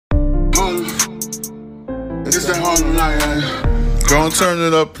It's that Harlem night. Don't turn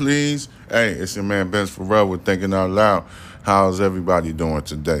it up, please. Hey, it's your man Benz Pharrell with Thinking Out Loud. How's everybody doing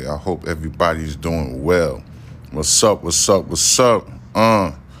today? I hope everybody's doing well. What's up? What's up? What's up?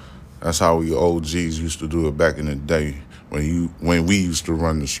 That's how we OGs used to do it back in the day when we used to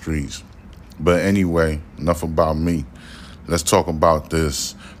run the streets. But anyway, enough about me. Let's talk about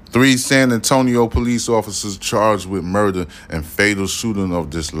this. 3 San Antonio police officers charged with murder and fatal shooting of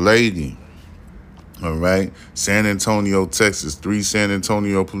this lady. All right. San Antonio, Texas. 3 San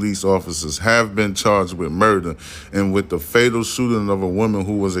Antonio police officers have been charged with murder and with the fatal shooting of a woman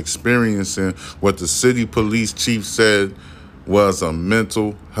who was experiencing what the city police chief said was a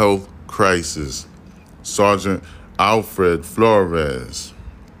mental health crisis. Sergeant Alfred Flores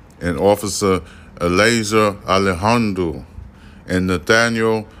and Officer Elijah Alejandro and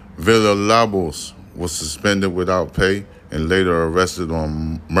Nathaniel Villalobos was suspended without pay and later arrested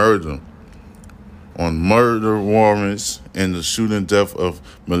on murder warrants in the shooting death of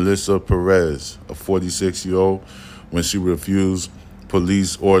Melissa Perez, a 46-year-old, when she refused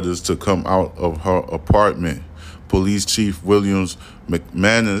police orders to come out of her apartment. Police Chief Williams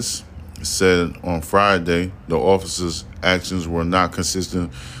McManus said on Friday the officers' actions were not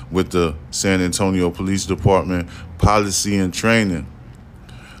consistent with the San Antonio Police Department policy and training.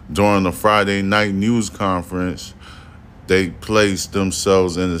 During the Friday night news conference, they placed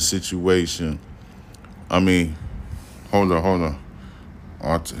themselves in a situation. Hold on.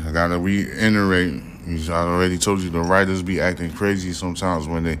 I gotta reiterate. I already told you the writers be acting crazy sometimes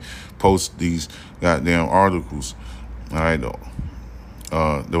when they post these goddamn articles. All right,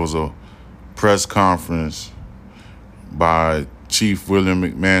 there was a press conference by Chief William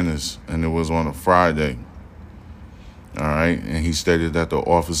McManus, and it was on a Friday. All right, and he stated that the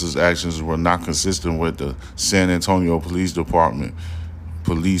officers' actions were not consistent with the San Antonio Police Department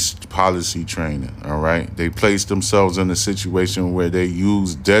police policy training. All right, they placed themselves in a situation where they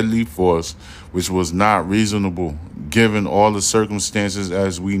used deadly force, which was not reasonable given all the circumstances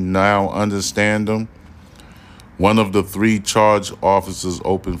as we now understand them. One of the 3 charged officers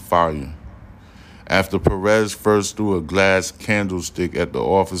opened fire after Perez first threw a glass candlestick at the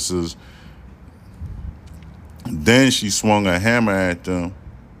officers. Then she swung a hammer at them.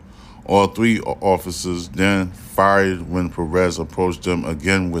 All 3 officers then fired when Perez approached them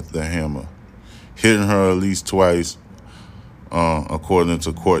again with the hammer, hitting her at least twice, according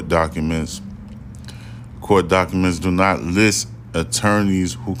to court documents. Court documents do not list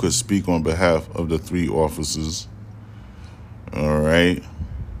attorneys who could speak on behalf of the 3 officers. All right.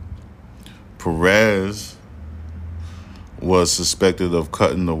 Perez was suspected of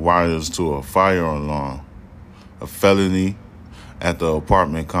cutting the wires to a fire alarm, a felony at the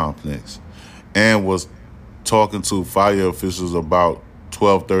apartment complex, and was talking to fire officials about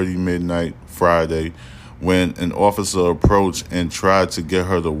 12:30 midnight Friday when an officer approached and tried to get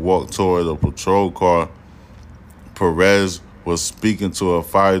her to walk toward a patrol car. Perez was speaking to a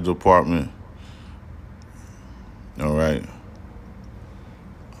fire department. All right.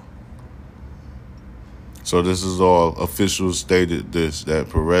 So this is all officials stated this, that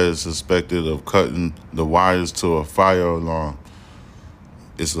Perez suspected of cutting the wires to a fire alarm.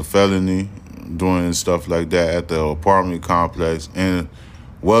 It's a felony doing stuff like that at the apartment complex, and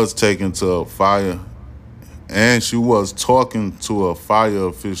was taken to a fire, and she was talking to a fire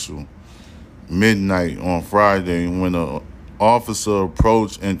official midnight on Friday when an officer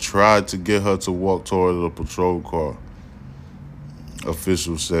approached and tried to get her to walk toward the patrol car.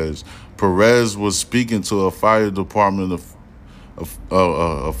 Official says Perez was speaking to a fire department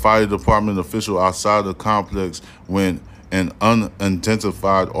official outside the complex when an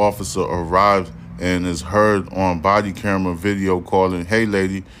unidentified officer arrived and is heard on body camera video calling, "Hey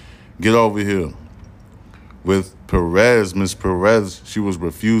lady, get over here." With Perez, Miss Perez, she was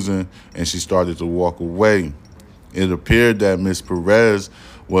refusing and she started to walk away. It appeared that Miss Perez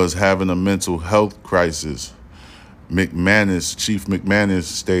was having a mental health crisis. Chief McManus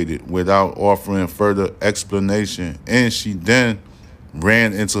stated, without offering further explanation, and she then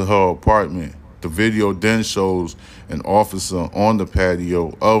ran into her apartment. The video then shows an officer on the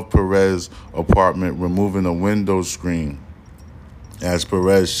patio of Perez's apartment removing a window screen. As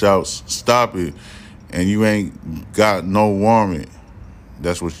Perez shouts, "Stop it, and you ain't got no warrant."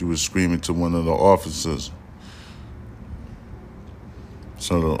 That's what she was screaming to one of the officers.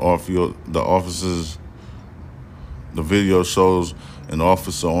 So the video shows an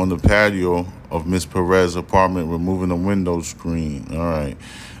officer on the patio of Miss Perez's apartment removing a window screen. All right.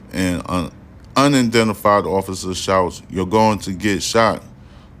 And an unidentified officer shouts, "You're going to get shot,"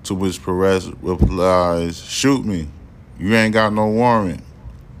 to which Perez replies, "Shoot me. You ain't got no warrant."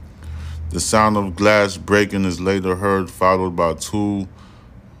 The sound of glass breaking is later heard, followed by two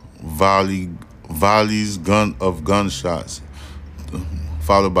volley, volleys of gunshots.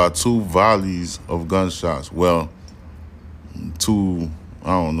 Followed by two volleys of gunshots. Well, two, I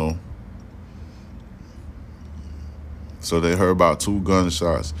don't know. So they heard about two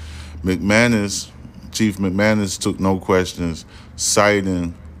gunshots. Chief McManus took no questions,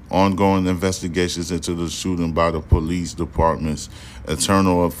 citing ongoing investigations into the shooting by the police departments,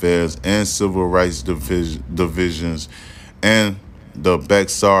 internal affairs, and civil rights divisions, and the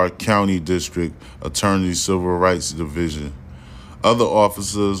Bexar County District Attorney's Civil Rights Division. Other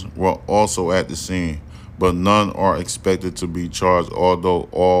officers were also at the scene, but none are expected to be charged, although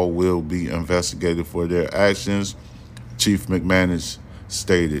all will be investigated for their actions, Chief McManus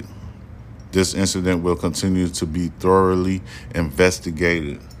stated. This incident will continue to be thoroughly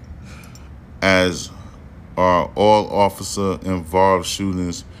investigated, as are all officer-involved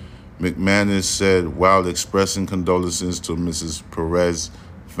shootings, McManus said while expressing condolences to Mrs. Perez's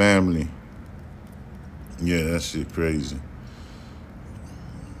family. Yeah, that shit crazy.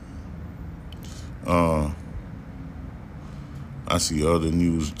 I see other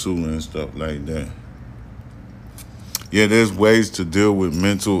news too and stuff like that. Yeah, there's ways to deal with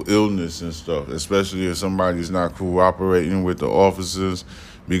mental illness and stuff, especially if somebody's not cooperating with the officers,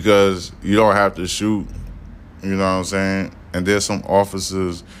 because you don't have to shoot, you know what I'm saying? And there's some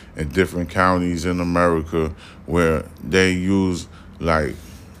officers in different counties in America where they use, like,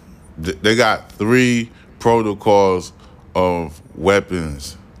 they got 3 protocols of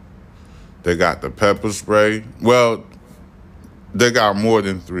weapons. They got the pepper spray. Well, they got more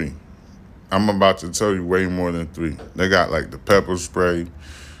than 3. I'm about to tell you way more than 3. They got like the pepper spray.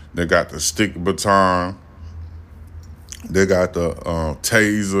 They got the stick baton. They got the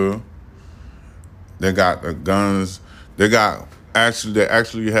taser. They got the guns. They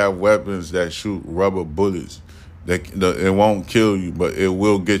actually have weapons that shoot rubber bullets. It won't kill you, but it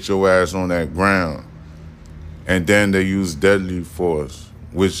will get your ass on that ground. And then they use deadly force,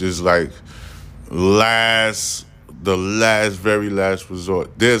 which is like very last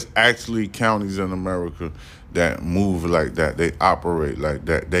resort. There's actually counties in America that move like that. They operate like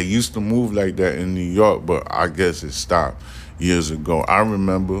that. They used to move like that in New York, but I guess it stopped years ago. I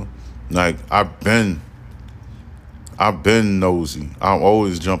remember, like, I've been nosy. I'm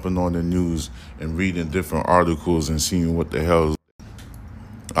always jumping on the news and reading different articles and seeing what the hell.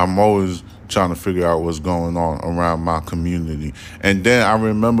 I'm always trying to figure out what's going on around my community. And then I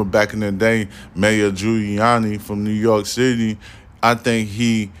remember back in the day, Mayor Giuliani from New York City, I think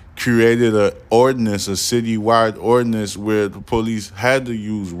he created a citywide ordinance where the police had to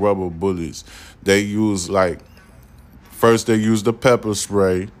use rubber bullets. They use, first they use the pepper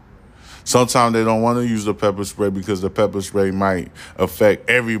spray. Sometimes they don't want to use the pepper spray because the pepper spray might affect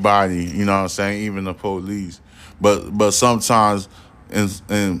everybody, you know what I'm saying, even the police. But sometimes,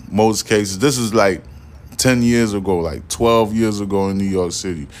 in most cases, this is like 10 years ago, like 12 years ago in New York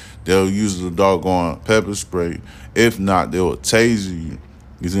City, they'll use the doggone pepper spray. If not, they'll tase you.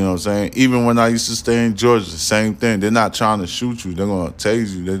 You see what I'm saying? Even when I used to stay in Georgia, the same thing. They're not trying to shoot you. They're going to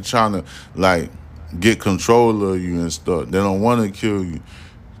tase you. They're trying to, get control of you and stuff. They don't want to kill you.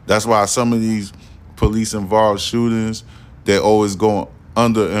 That's why some of these police-involved shootings, they always go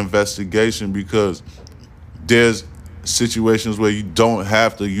under investigation, because there's situations where you don't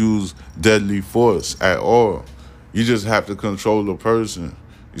have to use deadly force at all. You just have to control the person.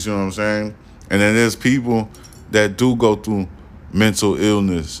 You see what I'm saying? And then there's people that do go through mental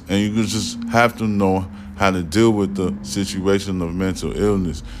illness, and you just have to know how to deal with the situation of mental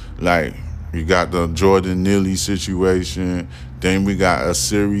illness. Like, you got the Jordan Neely situation. Then we got a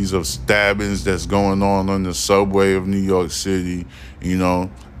series of stabbings that's going on the subway of New York City. You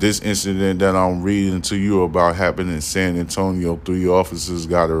know, this incident that I'm reading to you about happened in San Antonio. 3 officers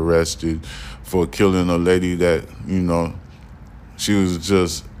got arrested for killing a lady that, she was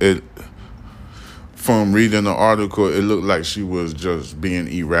just, from reading the article, it looked like she was just being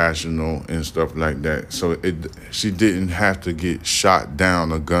irrational and stuff like that. So she didn't have to get shot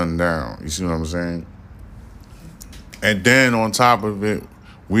down or gunned down. You see what I'm saying? And then on top of it,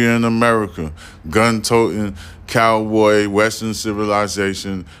 we're in America, gun-toting, cowboy, Western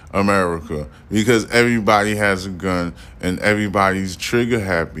civilization America, because everybody has a gun and everybody's trigger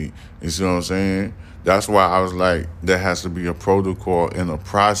happy. You see what I'm saying? That's why I was like, there has to be a protocol and a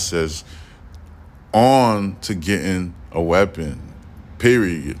process on to getting a weapon,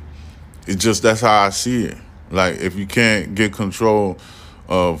 period. That's how I see it. Like, if you can't get control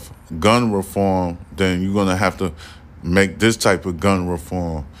of gun reform, then you're going to have to make this type of gun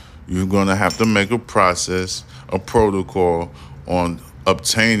reform. You're going to have to make a process, a protocol on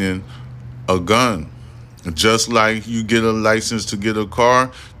obtaining a gun. Just like you get a license to get a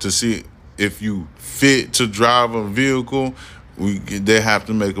car to see if you fit to drive a vehicle, they have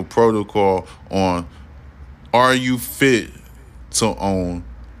to make a protocol on, are you fit to own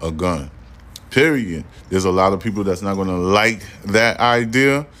a gun? Period. There's a lot of people that's not going to like that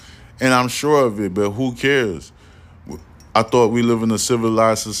idea, and I'm sure of it, but who cares? I thought we live in a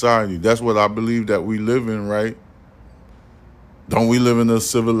civilized society. That's what I believe that we live in, right? Don't we live in a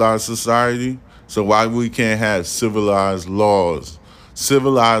civilized society? So why we can't have civilized laws,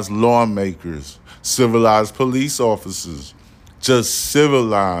 civilized lawmakers, civilized police officers, just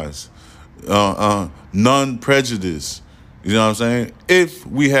civilized, non-prejudice. You know what I'm saying? If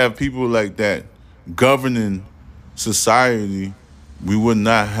we have people like that governing society, we would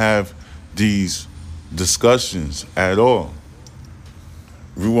not have these discussions at all.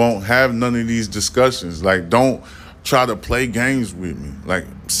 We won't have none of these discussions. Like, don't try to play games with me. Like,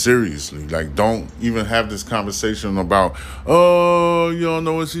 seriously. Like, don't even have this conversation about, oh, you don't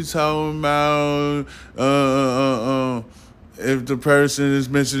know what you're talking about. If the person is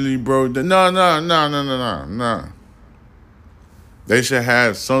mentally broke. No. They should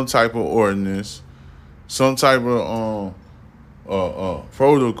have some type of ordinance, some type of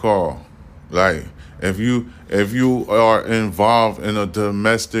protocol. Like, if you are involved in a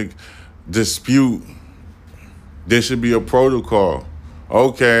domestic dispute, there should be a protocol.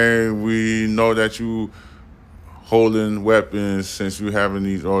 Okay, we know that you holding weapons. Since you having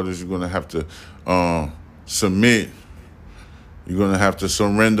these orders, you're gonna have to submit. You're gonna have to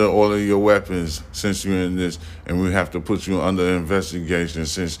surrender all of your weapons since you're in this, and we have to put you under investigation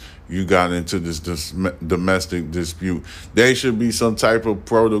since you got into this domestic dispute. There should be some type of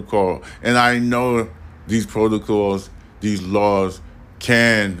protocol, and I know these protocols, these laws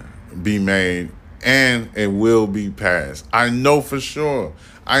can be made, and it will be passed. I know for sure.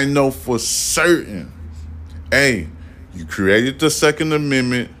 I know for certain. Hey, you created the Second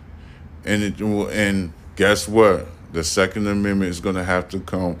Amendment, and guess what? The Second Amendment is going to have to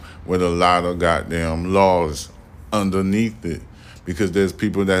come with a lot of goddamn laws underneath it, because there's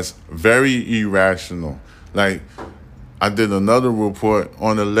people that's very irrational. Like, I did another report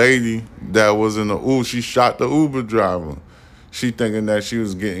on a lady that was in the Uber. She shot the Uber driver. She thinking that she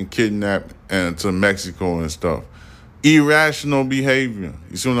was getting kidnapped and to Mexico and stuff. Irrational behavior.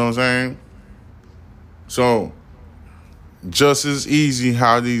 You see what I'm saying? So, just as easy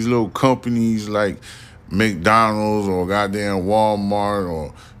how these little companies like McDonald's or goddamn Walmart,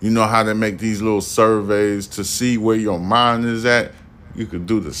 or you know how they make these little surveys to see where your mind is at, you could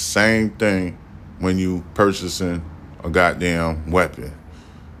do the same thing when you purchasing a goddamn weapon.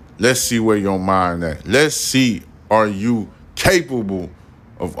 Let's see where your mind at. Let's see, are you capable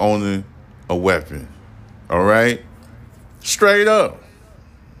of owning a weapon? All right? Straight up.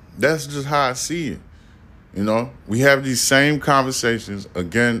 That's just how I see it. You know, we have these same conversations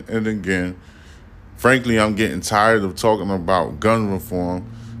again and again. Frankly, I'm getting tired of talking about gun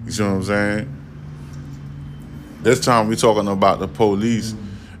reform. You see what I'm saying? This time we're talking about the police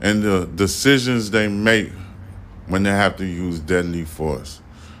and the decisions they make when they have to use deadly force.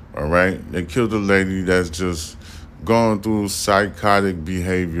 All right? They killed a lady that's just going through psychotic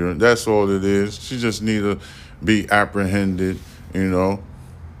behavior. That's all it is. She just need to be apprehended, you know.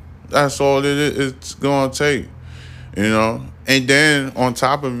 That's all it's going to take, you know. And then on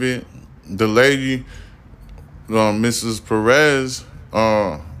top of it, the lady, Mrs. Perez,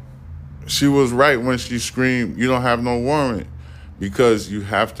 she was right when she screamed, you don't have no warrant, because you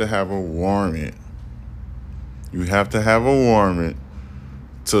have to have a warrant. You have to have a warrant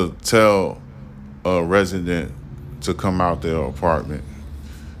to tell a resident to come out their apartment.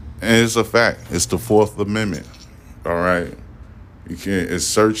 And it's a fact. It's the Fourth Amendment. All right? You can't, it's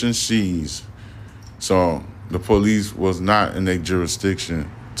search and seize. So the police was not in their jurisdiction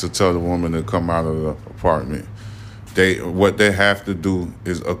to tell the woman to come out of the apartment. What they have to do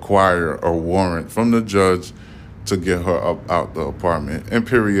is acquire a warrant from the judge to get her up out the apartment. And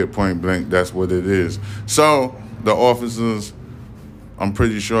period, point blank, that's what it is. So the officers, I'm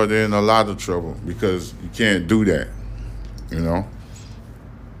pretty sure they're in a lot of trouble, because you can't do that, you know?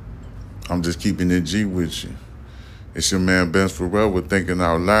 I'm just keeping it G with you. It's your man, Ben Farrell, with Thinking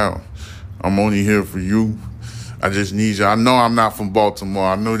Out Loud. I'm only here for you. I just need you. I know I'm not from Baltimore.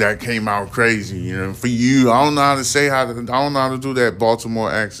 I know that came out crazy, you know. For you, I don't know how to I don't know how to do that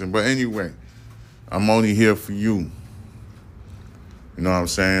Baltimore accent. But anyway, I'm only here for you. You know what I'm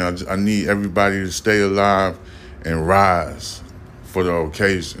saying? I need everybody to stay alive and rise for the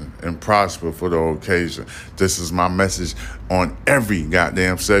occasion and prosper for the occasion. This is my message on every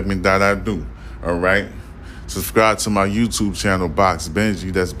goddamn segment that I do. All right? Subscribe to my YouTube channel, Box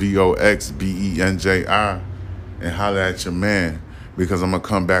Benji, that's BOXBENJI, and holla at your man, because I'm going to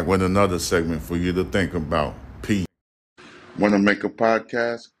come back with another segment for you to think about. Peace. Want to make a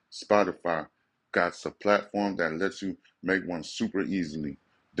podcast? Spotify got a platform that lets you make one super easily,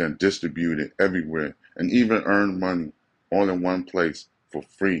 then distribute it everywhere, and even earn money all in one place for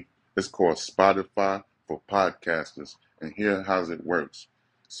free. It's called Spotify for Podcasters, and here how it works.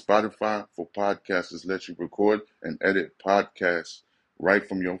 Spotify for Podcasters lets you record and edit podcasts right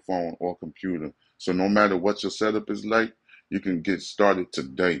from your phone or computer. So no matter what your setup is like, you can get started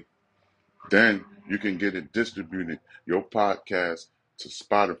today. Then you can get it distributed, your podcast, to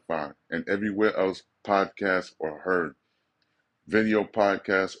Spotify and everywhere else podcasts are heard. Video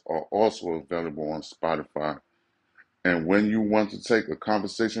podcasts are also available on Spotify. And when you want to take a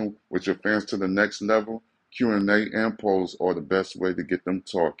conversation with your fans to the next level, Q&A and polls are the best way to get them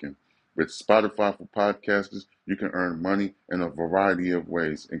talking. With Spotify for Podcasters, you can earn money in a variety of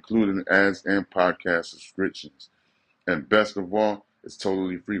ways, including ads and podcast subscriptions. And best of all, it's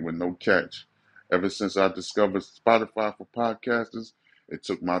totally free with no catch. Ever since I discovered Spotify for Podcasters, it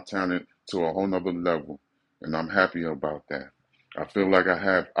took my talent to a whole nother level, and I'm happy about that. I feel like I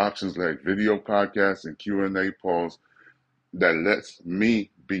have options like video podcasts and Q&A polls that lets me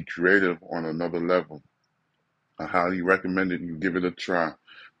be creative on another level. I highly recommend it. You give it a try.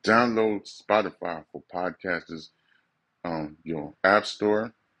 Download Spotify for Podcasters on your app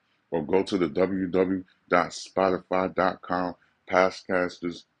store, or go to the www.spotify.com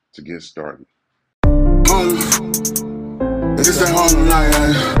Podcasters to get started. It's that Harlem night.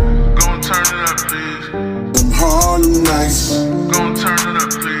 Gon' turn it up, please. Them Harlem nights. Gon' turn it up,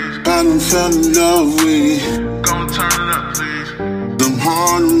 please. I done fell in love with Gon' turn it up, please. them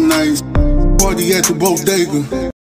Harlem nights. Party at the bodega.